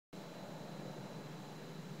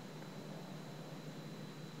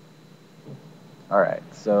Alright,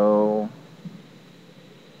 so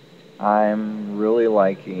I'm really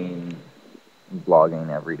liking vlogging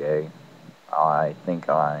every day. I think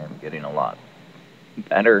I'm getting a lot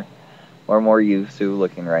better or more used to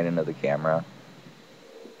looking right into the camera.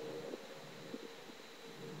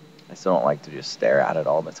 I still don't like to just stare at it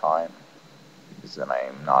all the time because then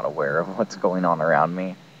I'm not aware of what's going on around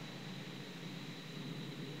me.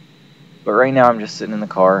 But right now I'm just sitting in the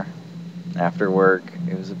car after work.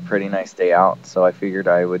 It was a pretty nice day out, so I figured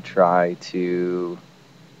I would try to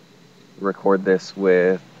record this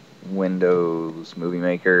with Windows Movie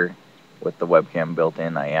Maker with the webcam built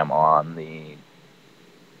in. I am on the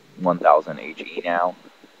 1000 HE now.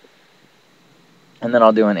 And then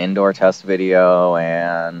I'll do an indoor test video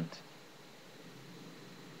and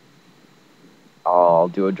I'll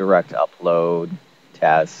do a direct upload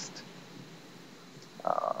test.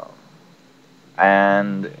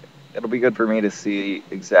 And it'll be good for me to see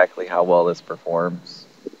exactly how well this performs.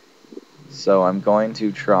 So I'm going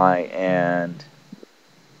to try and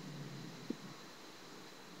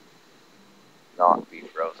not be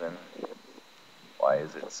frozen. Why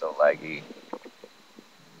is it so laggy?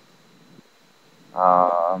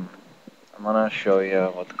 I'm gonna show you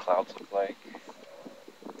what the clouds look like.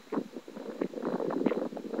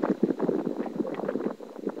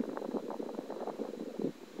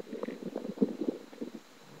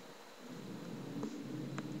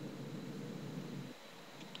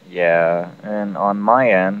 Yeah, and on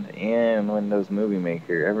my end, in Windows Movie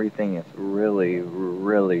Maker, everything is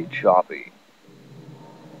really choppy.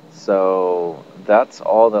 So that's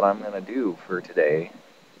all that I'm gonna do for today,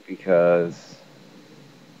 because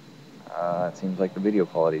it seems like the video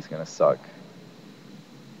quality is gonna suck.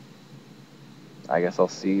 I guess I'll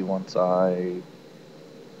see once I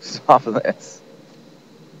stop this.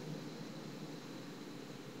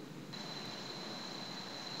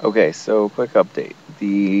 Okay, so quick update.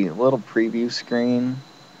 The little preview screen,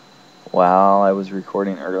 while I was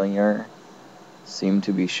recording earlier, seemed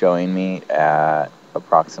to be showing me at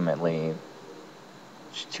approximately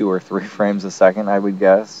 2 or 3 frames a second, I would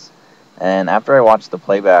guess. And after I watched the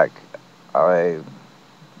playback, I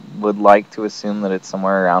would like to assume that it's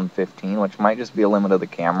somewhere around 15, which might just be a limit of the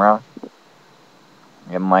camera.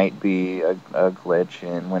 It might be a glitch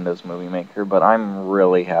in Windows Movie Maker, but I'm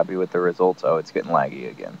really happy with the results. Oh, it's getting laggy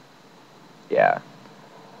again. Yeah.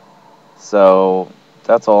 So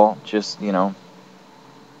that's all. Just,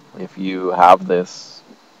 if you have this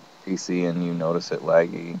PC and you notice it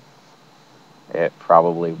laggy, it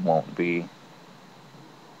probably won't be.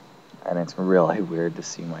 And it's really weird to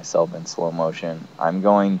see myself in slow motion. I'm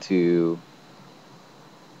going to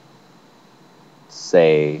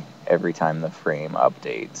say every time the frame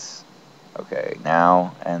updates, okay,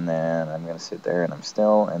 now, and then I'm going to sit there and I'm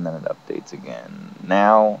still, and then it updates again.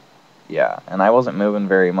 Now, yeah, and I wasn't moving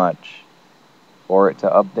very much for it to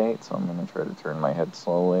update, so I'm going to try to turn my head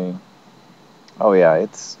slowly. Oh yeah,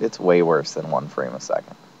 it's way worse than 1 frame a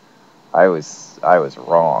second. I was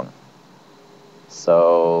wrong.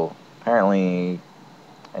 So apparently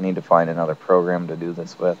I need to find another program to do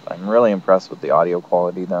this with. I'm really impressed with the audio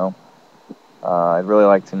quality though. I'd really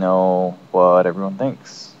like to know what everyone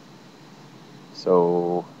thinks.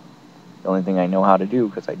 So the only thing I know how to do,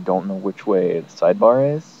 because I don't know which way the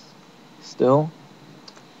sidebar is still,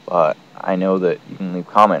 but I know that you can leave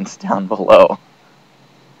comments down below.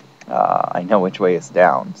 I know which way it's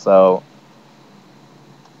down, so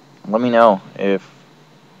let me know if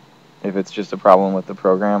it's just a problem with the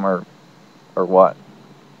program or what.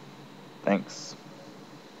 Thanks.